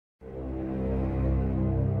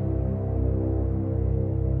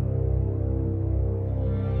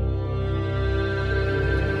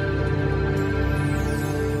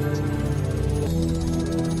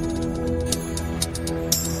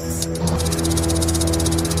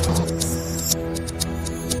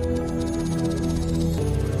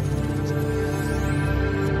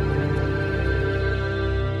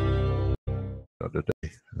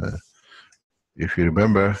if you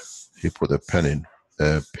remember, he put a pen in,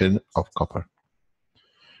 a pin of copper.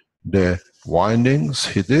 The windings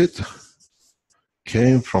he did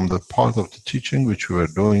came from the part of the teaching which we were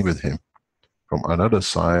doing with him, from another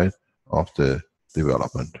side of the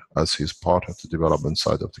development. As he's part of the development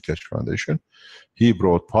side of the Keshe Foundation, he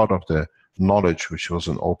brought part of the knowledge which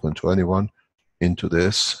wasn't open to anyone into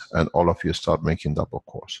this, and all of you start making double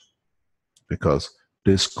cores. Because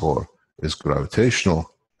this core is gravitational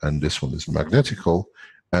and this one is magnetical,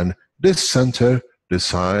 and this center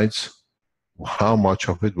decides how much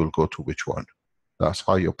of it will go to which one. That's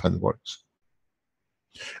how your pen works.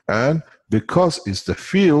 And because it's the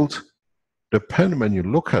field, the pen, when you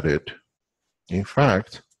look at it, in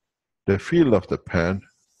fact, the field of the pen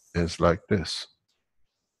is like this.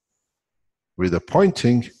 With the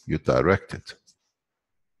pointing, you direct it.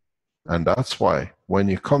 And that's why when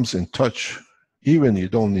it comes in touch, even you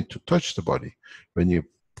don't need to touch the body. When you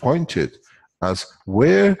point it as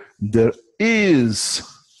where there is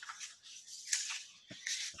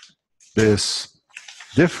this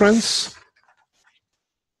difference,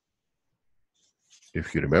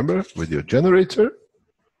 if you remember with your generator,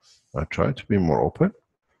 I try to be more open,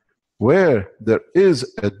 where there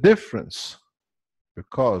is a difference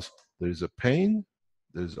because there is a pain,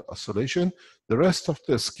 there is oscillation, the rest of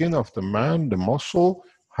the skin of the man, the muscle,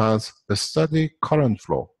 has a steady current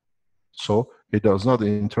flow. So it does not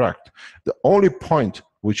interact. The only point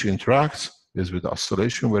which interacts is with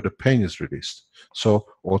oscillation where the pain is released. So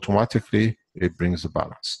automatically it brings the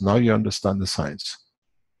balance. Now you understand the science.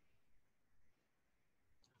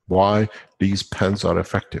 Why these pens are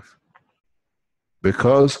effective.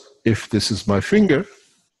 Because if this is my finger,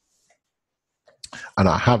 and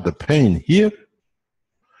I have the pain here,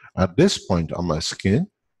 at this point on my skin,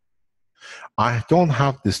 I don't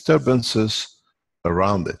have disturbances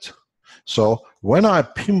around it. So when I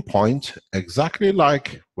pinpoint, exactly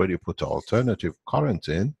like where you put the alternative current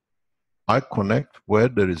in, I connect where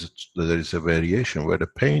there is a variation, where the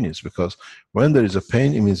pain is. Because when there is a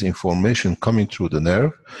pain, it means information coming through the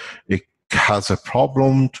nerve. It has a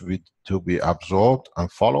problem to be absorbed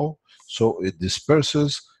and follow. So it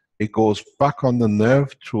disperses. It goes back on the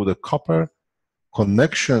nerve through the copper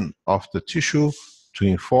connection of the tissue to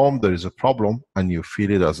inform there is a problem, and you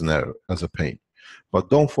feel it as an error, as a pain. But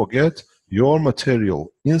don't forget, your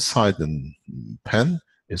material inside the pen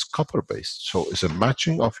is copper based, so it's a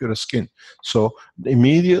matching of your skin. So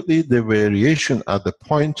immediately the variation at the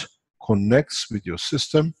point connects with your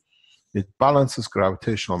system, it balances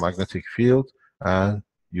gravitational magnetic field, and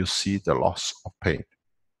you see the loss of pain.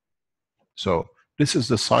 So this is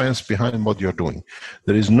the science behind what you're doing.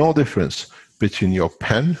 There is no difference between your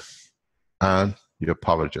pen and your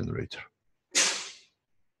power generator.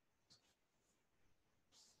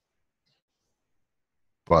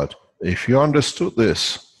 But if you understood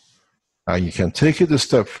this, and you can take it a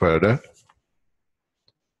step further,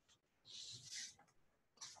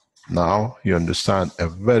 now you understand a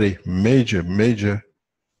very major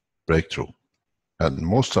breakthrough. And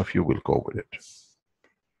most of you will go with it.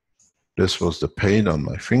 This was the pain on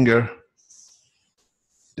my finger.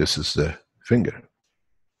 This is the finger.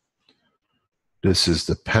 This is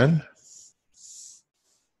the pen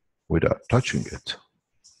without touching it.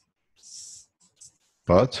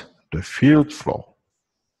 But the field flow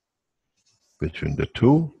between the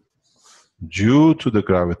two, due to the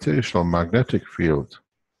gravitational magnetic field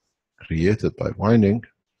created by winding,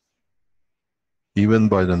 even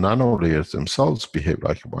by the nanolayers themselves behave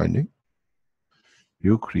like a winding,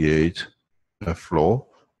 you create a flow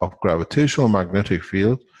of gravitational magnetic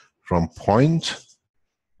field from point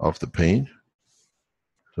of the pain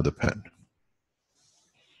to the pen.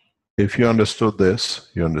 If you understood this,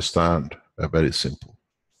 you understand a very simple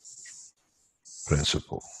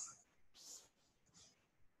principle.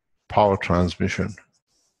 Power transmission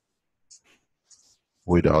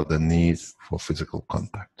without the need for physical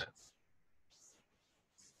contact.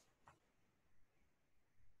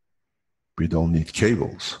 We don't need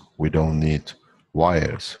cables, we don't need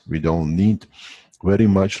wires, we don't need, very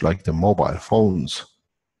much like the mobile phones.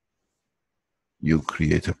 You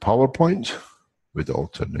create a power point with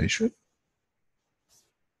alternation,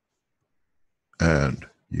 and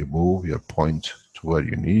you move your point to where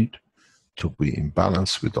you need to be in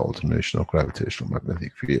balance with the alternation of gravitational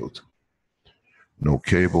magnetic field. No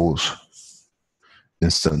cables,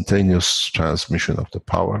 instantaneous transmission of the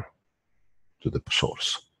power to the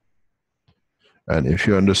source. And if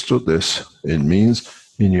you understood this, it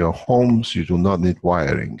means in your homes you do not need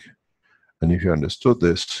wiring. And if you understood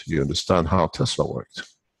this, you understand how Tesla worked.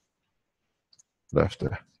 Left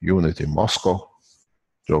a unit in Moscow,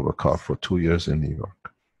 drove a car for 2 years in New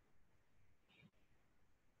York.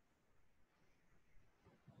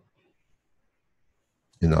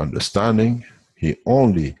 in understanding, he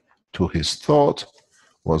only, to his thought,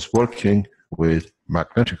 was working with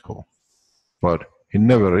magnetical. But he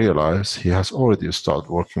never realized he has already started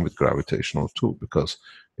working with gravitational too, because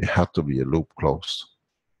it had to be a loop closed.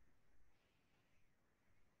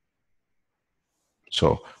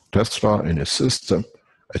 So Tesla in his system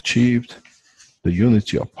achieved the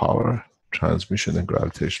unity of power, transmission and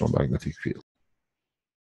gravitational magnetic field.